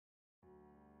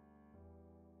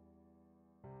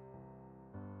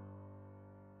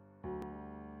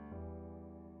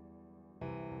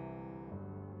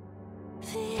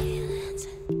eyes.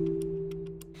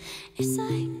 It's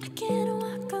like I can't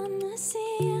walk on the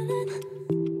ceiling.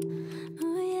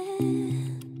 Oh yeah,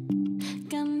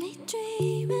 got me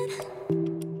dreaming,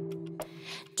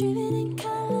 dreaming in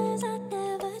colors I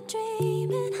never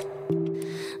dreamed.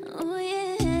 Oh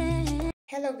yeah.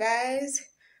 Hello guys,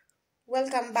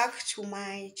 welcome back to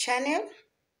my channel.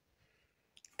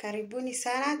 Karibuni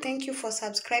sana. Thank you for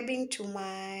subscribing to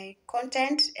my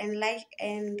content and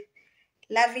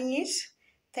loving it.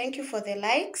 Thank you for the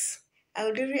likes. I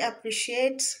would really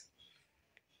appreciate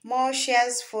more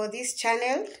shares for this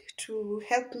channel to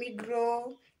help me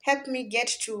grow, help me get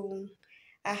to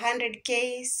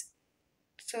 100k.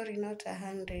 Sorry, not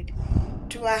 100.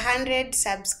 To 100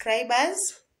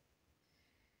 subscribers.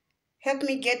 Help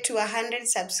me get to 100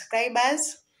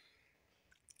 subscribers.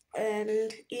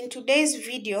 And in today's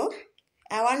video,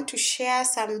 I want to share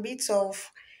some bits of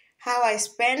how I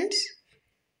spend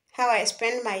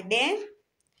my day,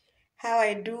 how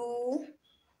I do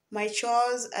my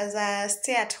chores as a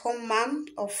stay-at-home mom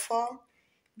of four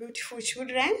beautiful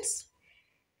kids.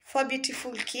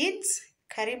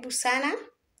 Karibu sana.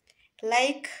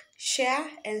 Like, share,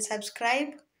 and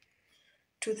subscribe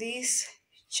to this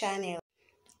channel.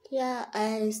 Yeah,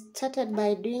 I started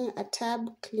by doing a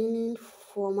tab cleaning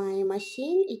for my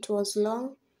machine. It was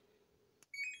long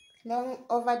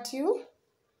overdue.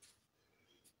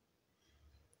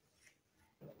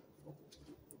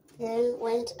 Then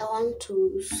I want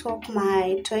to soak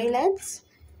my toilets.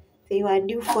 They were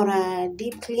due for a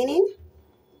deep cleaning.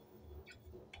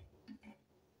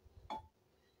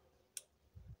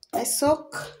 I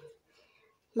soak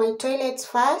my toilets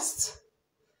first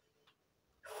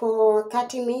for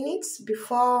 30 minutes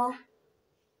before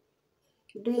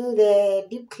doing the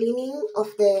deep cleaning of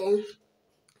the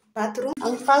bathroom.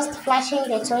 I'm first flushing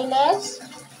the toilet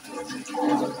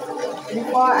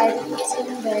before I put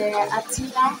in the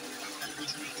Attila.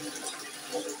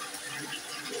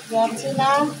 The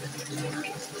Attila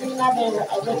cleaner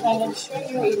that I had shown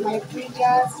you in my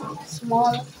previous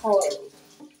small haul.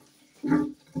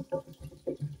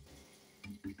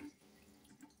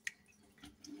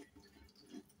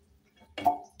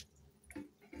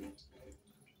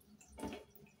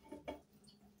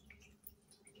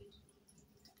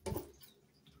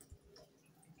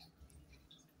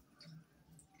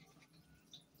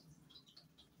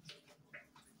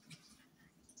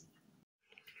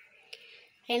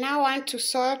 I now want to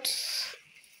salt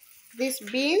these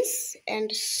beans and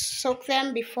soak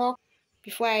them before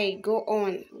I go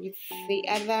on with the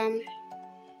other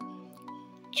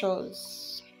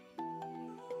chores.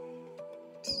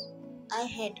 I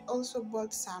had also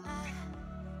bought some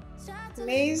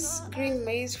green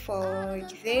maize for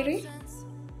githeri.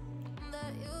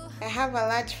 I have a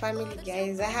large family,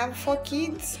 guys. I have 4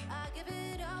 kids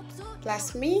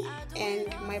plus me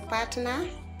and my partner.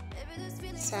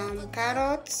 Some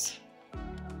carrots,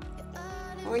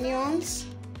 onions.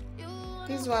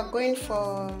 These were going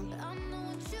for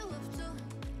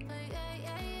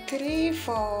 3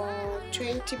 for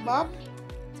 20 bob.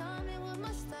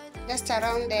 Just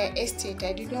around the estate.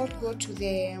 I did not go to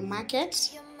the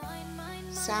market.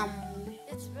 Some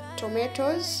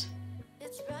tomatoes,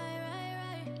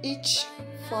 each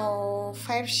for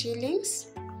 5 shillings.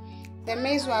 The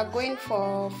maize were going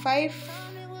for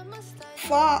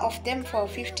 4 of them for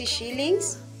 50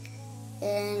 shillings.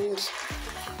 And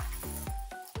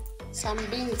some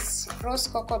beans,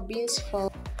 roast cocoa beans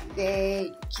for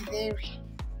the githeri.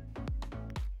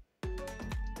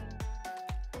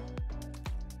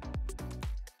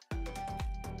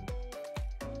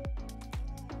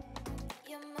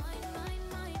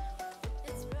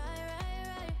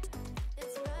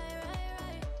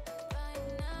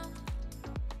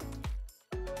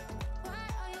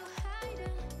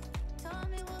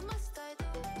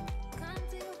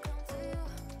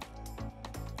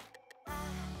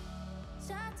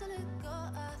 To let go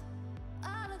of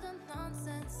all of the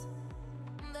nonsense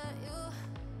that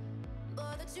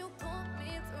you put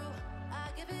me through. I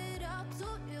give it all to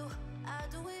you. I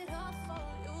do it all for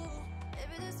you.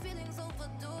 Maybe this feeling's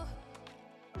overdue.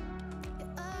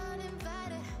 You're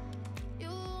uninvited. You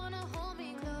wanna hold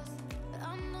me close, but I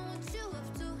know what you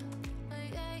have to.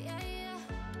 Yeah.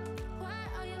 Why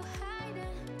are you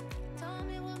hiding? Tell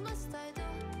me, what must I do?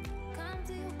 Come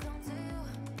to you.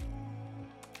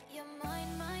 You're mine.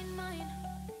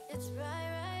 It's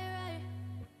right.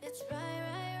 It's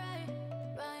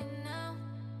right now.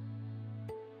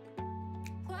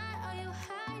 Why are you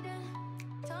hiding?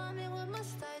 Tell me, what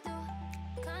must I do?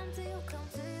 Come to you.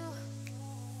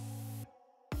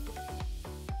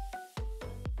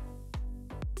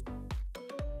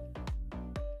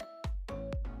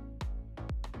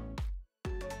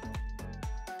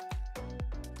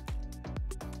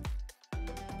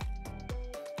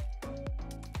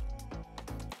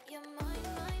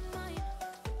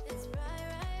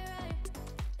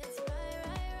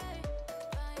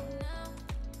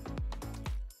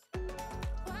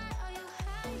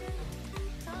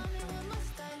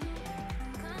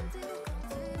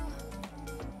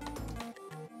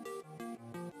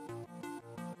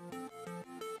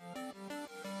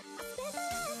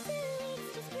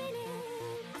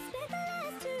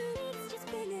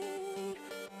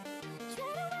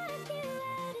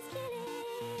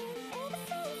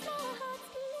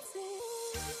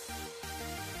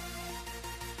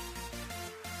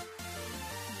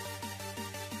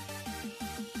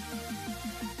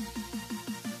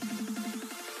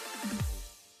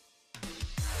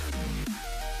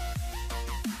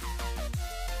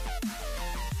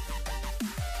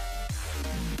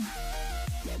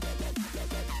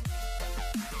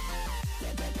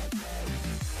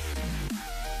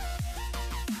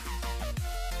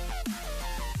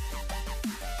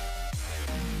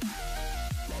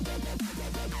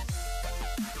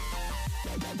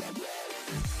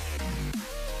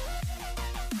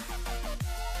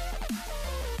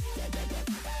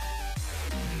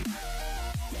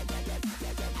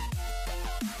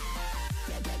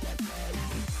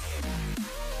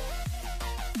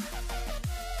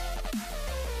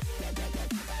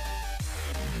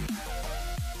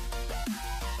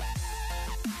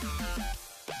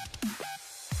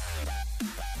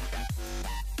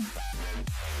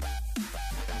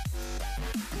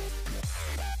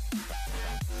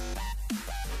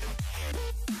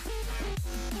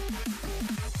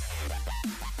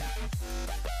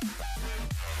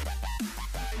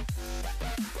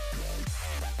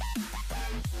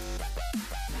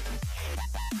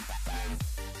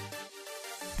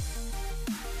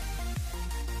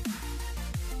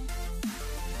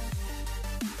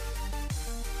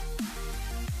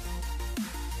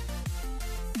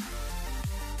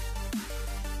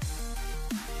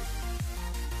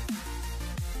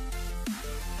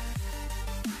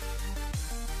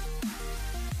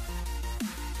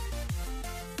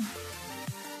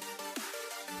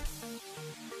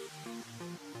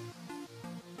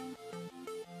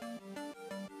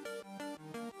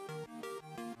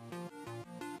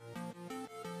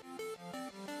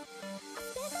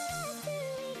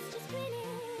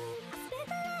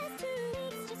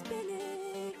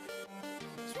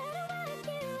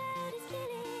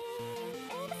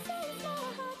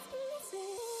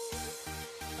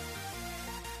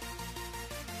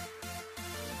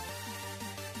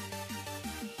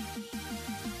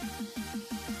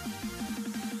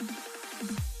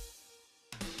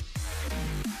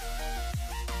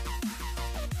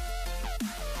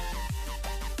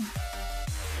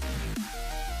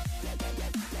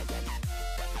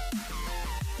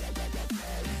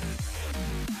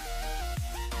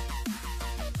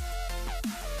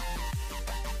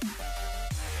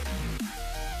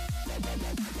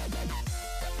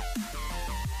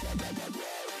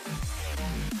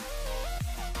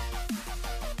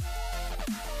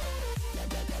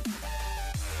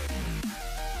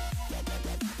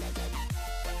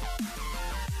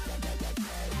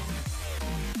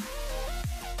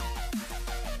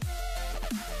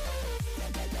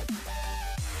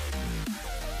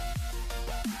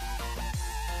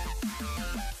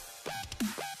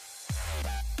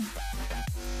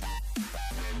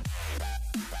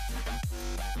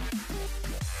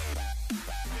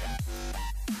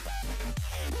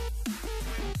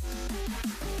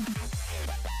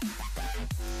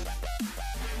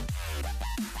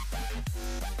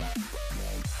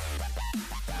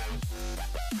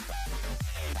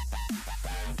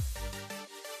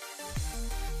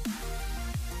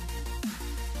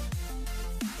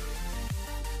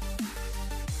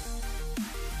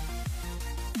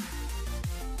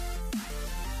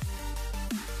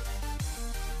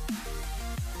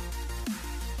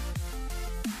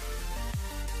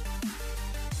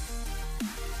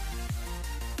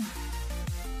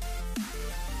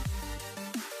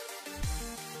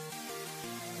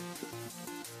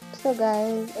 So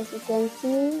guys, as you can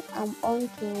see, I'm on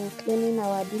to cleaning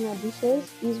our dinner dishes.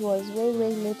 This was way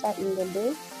later in the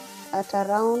day at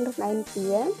around 9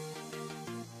 p.m.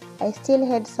 I still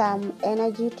had some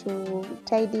energy to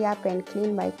tidy up and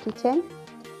clean my kitchen.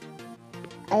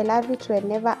 I love it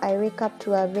whenever I wake up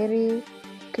to a very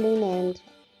clean and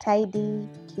tidy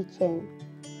kitchen.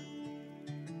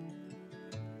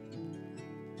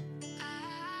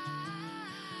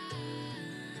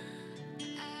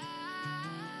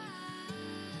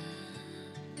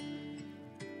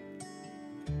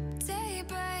 Day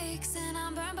breaks and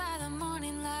I'm burned by the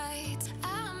morning light.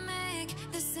 I make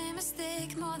the same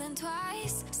mistake more than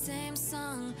twice. Same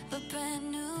song, but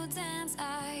brand new dance.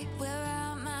 I wear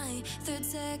out my third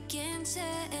second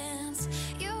chance.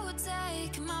 You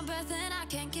take my breath and I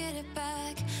can't get it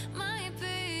back. Might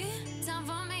be time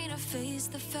for me to face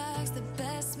the facts. The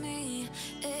best me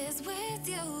is with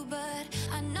you, but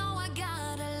I know I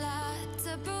got a lot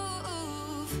to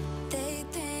prove. They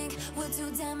think we're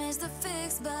too damaged to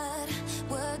fix, but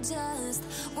we're just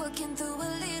working through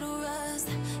a little rust.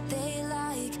 They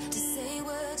like to say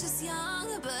we're just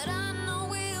young, but I know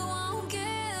we won't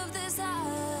give this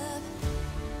up.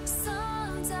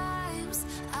 Sometimes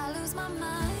I lose my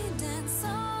mind, and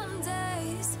some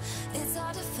days it's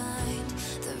hard to find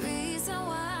the reason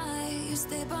why you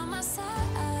stay by my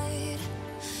side.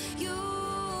 You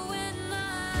and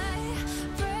I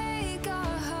break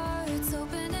our hearts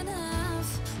open in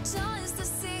half, just to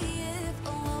see if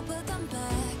we'll put them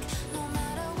back. No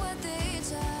matter what they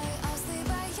try, I'll stay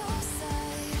by your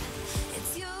side.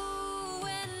 It's you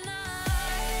and I.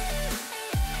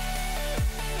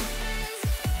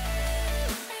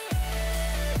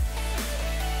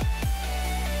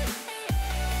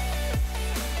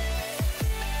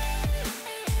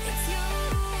 It's you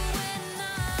and I.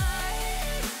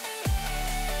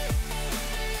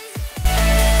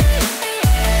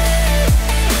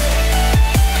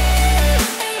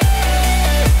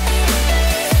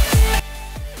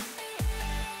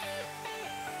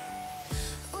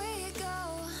 We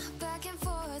go back and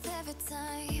forth every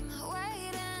time,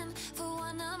 waiting for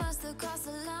one of us to cross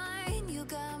the line. You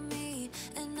got me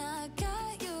and I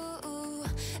got you,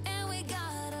 and we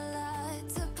got a lot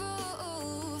to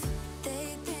prove.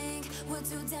 They think we're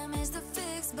too damaged to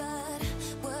fix, but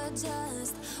we're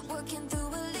just working through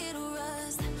a little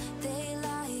rust. They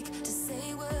like to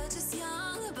say we're just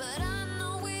young, but I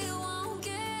know we won't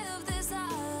give this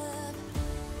up.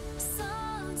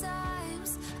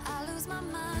 Sometimes I lose my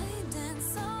mind, and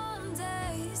some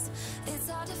days it's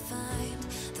hard to find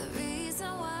the reason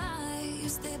why you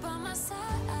stay by my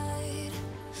side.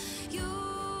 You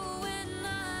and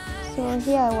I. So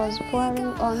here I was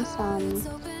pouring on some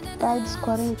dyed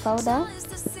scoring powder.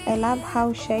 I love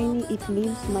how shiny it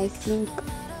leaves my sink.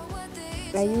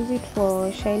 I use it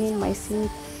for shining my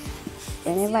sink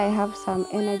whenever I have some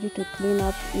energy to clean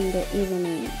up in the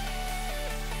evening.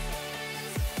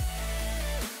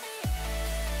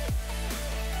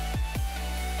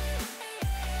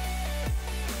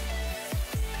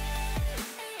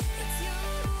 It's you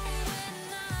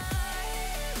and I.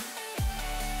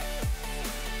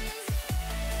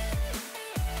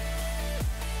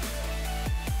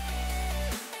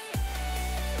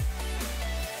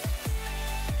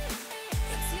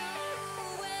 It's you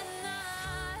and I.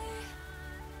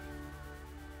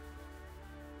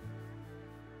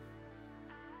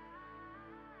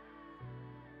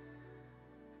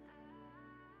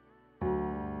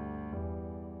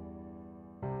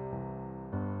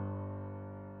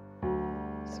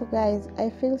 So guys, I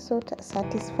feel so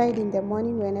satisfied in the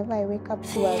morning whenever I wake up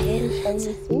to a very shiny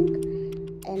sink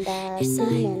and a It's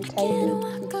clean and like I can't tidy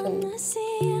walk on kitchen. the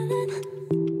ceiling.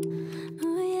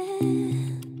 Oh yeah,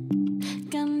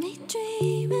 got me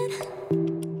dreaming,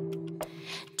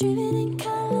 dreaming in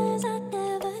colors I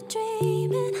never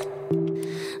dreamed in.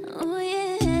 Oh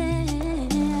yeah,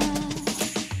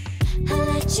 I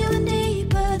let you in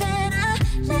deeper than I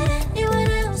let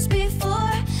anyone else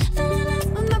before. Fell in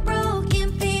love with my broken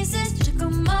pieces, took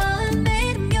them all and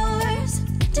made them yours.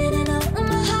 Didn't know what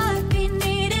my heartbeat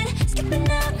needed, skipping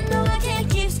out, no I can't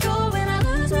keep score. When I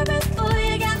lose my breath, boy,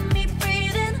 you got me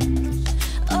breathing.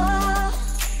 Oh,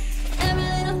 every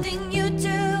little thing you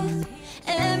do,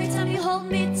 every time you hold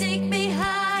me, take me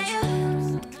higher.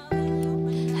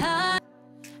 Higher.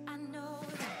 I know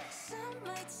that some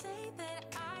might say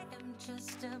that I am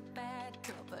just a bad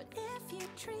girl, but if you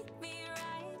treat me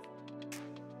right,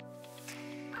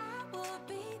 I will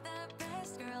be the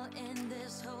best girl in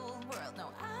this whole world. No,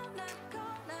 I'm not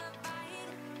gonna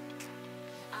bite.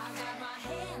 I got my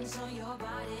hands on your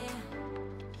body,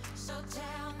 so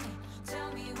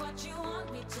tell me what you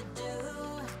want me to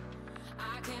do.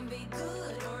 I can be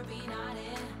good or be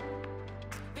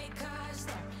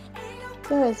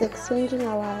Here I was exchanging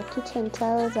our kitchen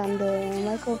towels and the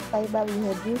microfiber we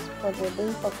had used for the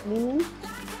day for cleaning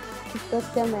to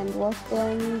soak them and wash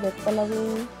them the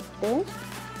following day.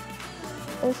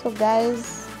 Also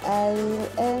guys, I will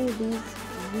end this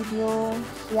video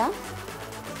here.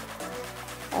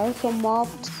 I also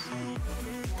mopped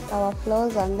our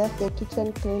floors and left the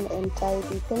kitchen clean and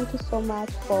tidy. Thank you so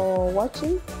much for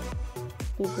watching.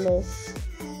 Be blessed.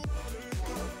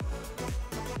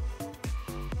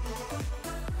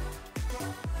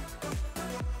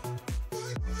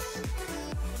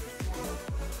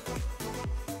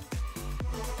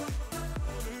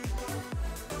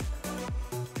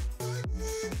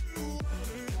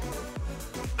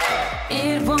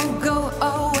 It won't go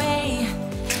away.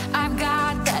 I've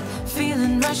got that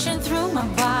feeling rushing through my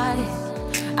body.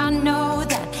 I know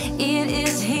that it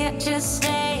is here to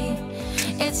stay.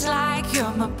 It's like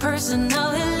you're my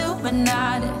personal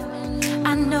Illuminati.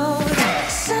 I know that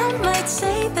some might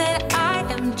say that I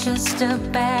am just a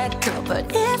bad girl, but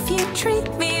if you treat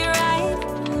me right,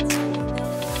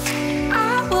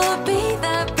 I will be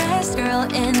the best girl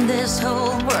in this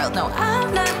whole world. No,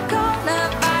 I'm not gonna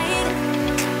bite.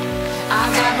 I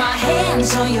got my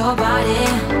hands on your body,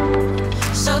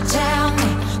 so tell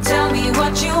me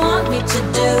what you want me to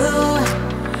do.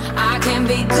 I can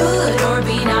be good or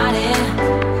be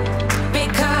naughty.